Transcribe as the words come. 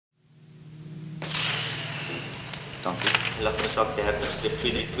Dankie. Laat me sak die hertogstreep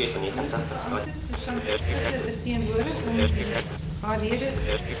 232 van 89. Is teenwoordig om haar redes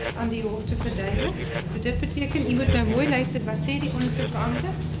aan die hof te verduidelik. So dit beteken, jy moet nou mooi luister wat sê die ondersoekbeampte,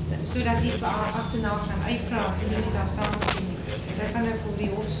 sodat jy agterna gaan uitvra as jy nie daar staan as jy nie. Sy gaan nou vir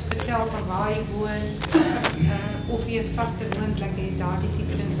die hof vertel van waar jy woon, of jy 'n vaste woonplek het, daardie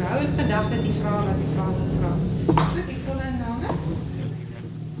tipe ding. So hou in gedagte die vrae wat die vraag moet vra. Goed, ek volle name.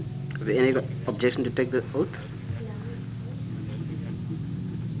 Have you any objection to take the oath?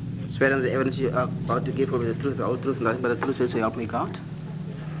 Swear on the evidence you are about to give will be the truth, the whole truth, nothing but the truth, so help me God?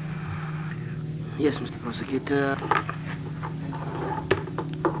 Yes, Mr. Prosecutor.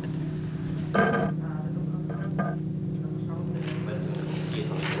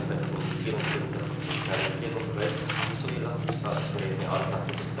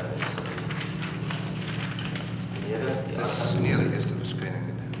 Dat is een hele eerste verschijning.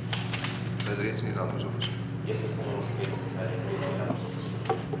 Dat er iets niet anders over.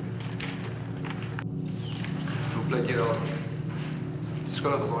 Hoe pleit je dan?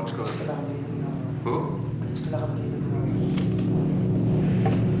 Schuldig of onschuldig? Hoe?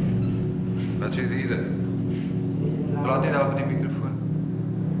 Wat zit hier? Praat je nou over die microfoon?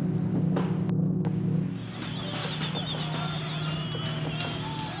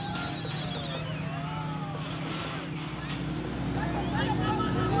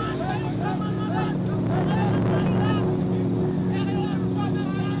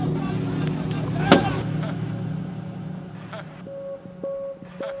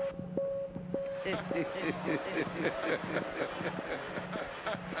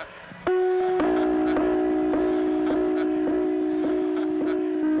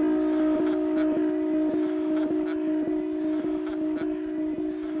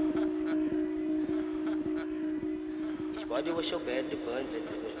 Body was so badly burned that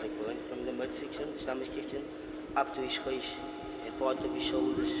it was like burned from the midsection, the stomach section, up to his face, and part of his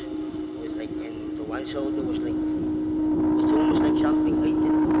shoulders was like, and the one shoulder was like, it was almost like something ate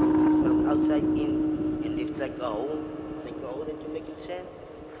it from outside in and left like a hole that you make in sand.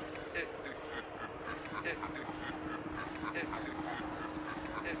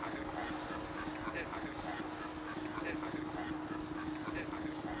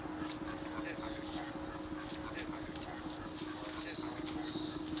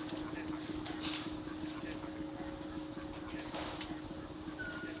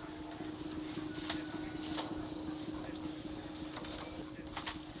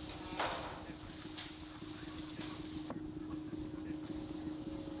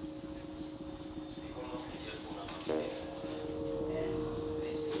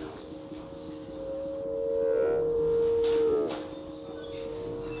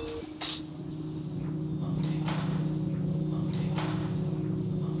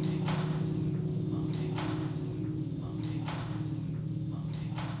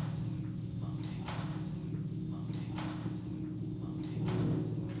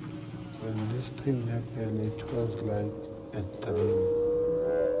 When this thing happened, it was like a dream.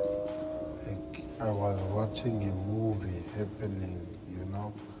 Like I was watching a movie happening, you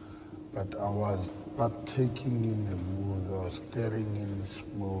know, but I was partaking in the movie or staring in this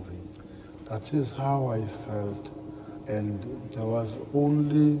movie. That is how I felt, and there was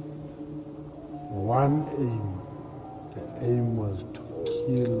only one aim. The aim was to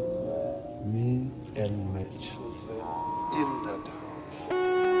kill me and my children in that house.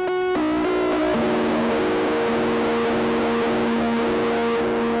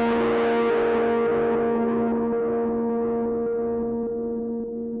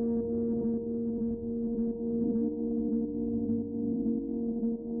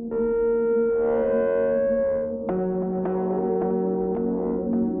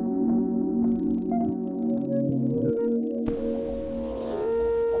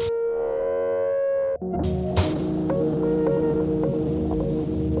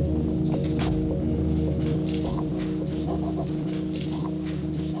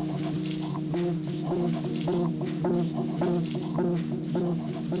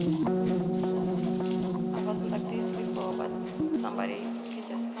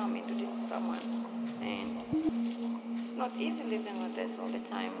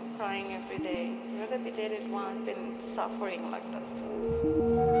 Suffering like this.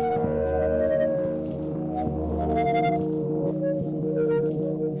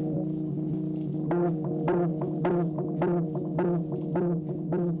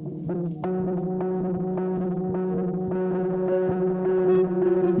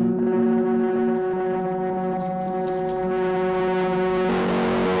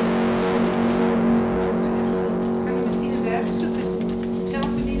 Geld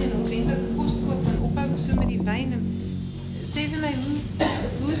verdienen en ongeveer de kost van opbouw so met die wyn en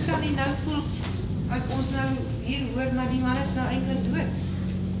sal jy nou voel as ons nou hier hoor, maar die man is nou eintlik dood?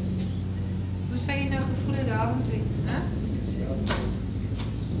 Hoe sal jy nou gevoel het daaromtrent? Hè?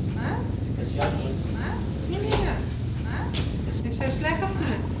 Hè? Hè? Sien jy nou? Hè? Jy sou sleg gevoel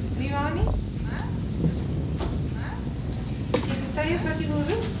het, nie waar nie? Hè? Hè? Jy getuies wat jy wil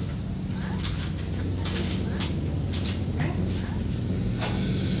roep?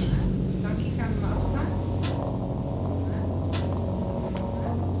 Dankie, kan maar afstaan.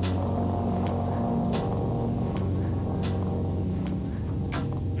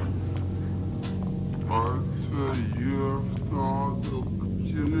 You have the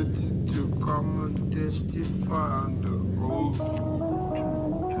opportunity to come and testify under oath.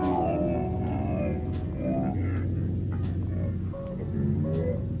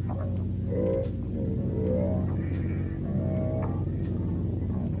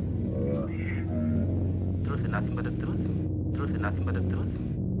 Truth is nothing but the truth. Truth is nothing but the truth.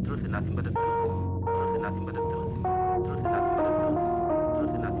 Truth is nothing but the truth. Truth is nothing but the truth. Truth is nothing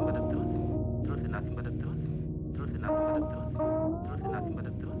but the truth. Truth is nothing but the truth. Truth is nothing but the truth. Truth is nothing but the truth. Truth is nothing but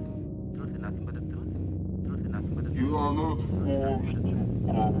the truth. Truth is nothing but the truth. Truth is nothing but the truth. You are not forced to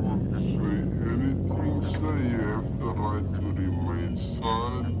come and say anything, sir. You have the right to remain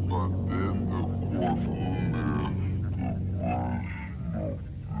silent, but then the court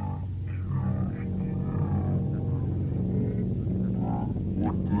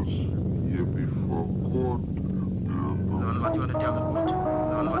witness here before court. What you want to tell the court?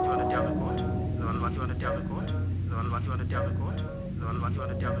 What you want to tell the court? What you want to tell the court? What you want to tell the court? What you want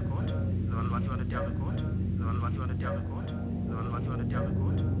to tell the court? What you want to tell the court? What you want to tell the court? What you want to tell the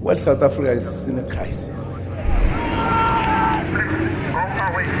court? Well, South Africa is in a crisis.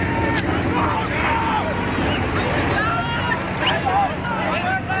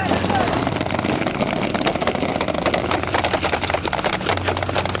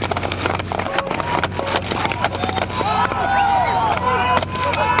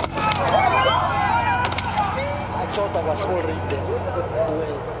 Was already there. There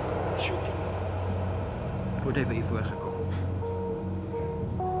were shootings. Hoe heeft u voorgekomen?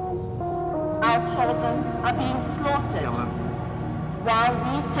 Our children are being slaughtered while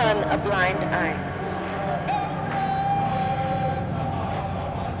we turn a blind eye.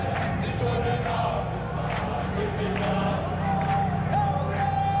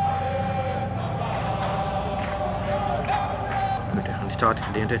 Ik moet tegen de staat de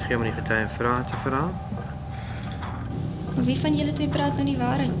gelegenheid geven om die getuigen vragen te verhalen. Wie van jullie twee praat nou die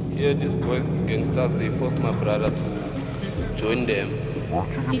waarheid? Yeah, these boys, gangsters, they forced my brother to join them.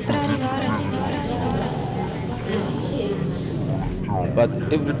 Wie praat die waarheid? But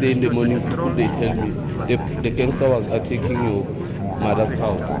every day in the morning, people they tell me the gangster was attacking your mother's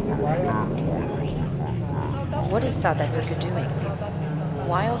house. What is South Africa doing?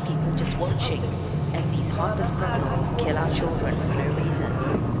 Why are people just watching as these heartless criminals kill our children for no reason?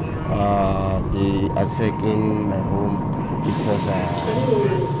 They attack in my home because I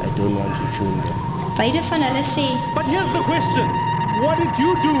don't want to join them. Beide van hulle sê. But here's the question. What did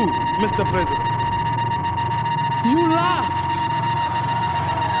you do, Mr. President? You laughed.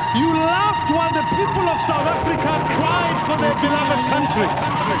 You laughed while the people of South Africa cried for their beloved country.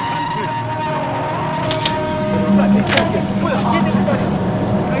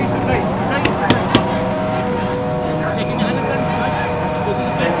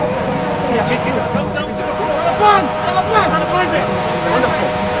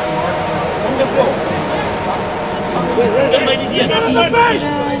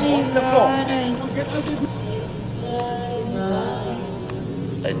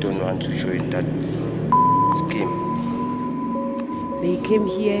 I don't want to join that scheme. They came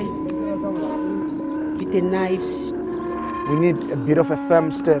here with the knives. We need a bit of a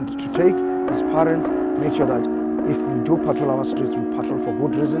firm stand to take as parents, make sure that if we do patrol our streets, we patrol for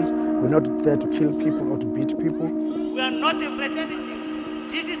good reasons. We're not there to kill people or to beat people. We are not a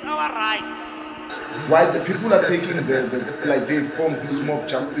fraternity. This is our right. While the people are taking like they form this mob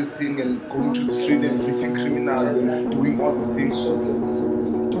justice thing and going to the street and beating criminals and doing all these things,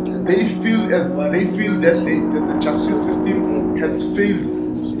 they feel that the justice system has failed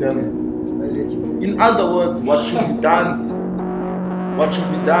them. In other words, what should be done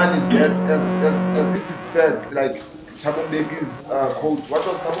is that, as it is said, like Thabo Mbeki's quote, what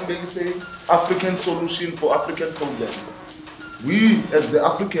was Thabo Mbeki saying? African solution for African problems. We, as the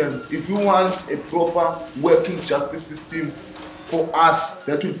Africans, if we want a proper working justice system for us,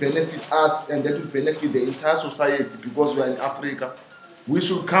 that will benefit us and that will benefit the entire society because we are in Africa, we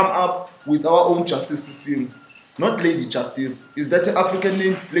should come up with our own justice system, not Lady Justice. Is that an African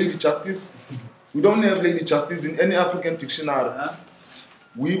name, Lady Justice? We don't have Lady Justice in any African dictionary.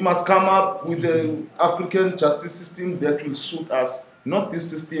 We must come up with the African justice system that will suit us, not this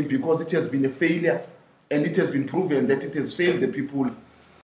system, because it has been a failure and it has been proven that it has failed the people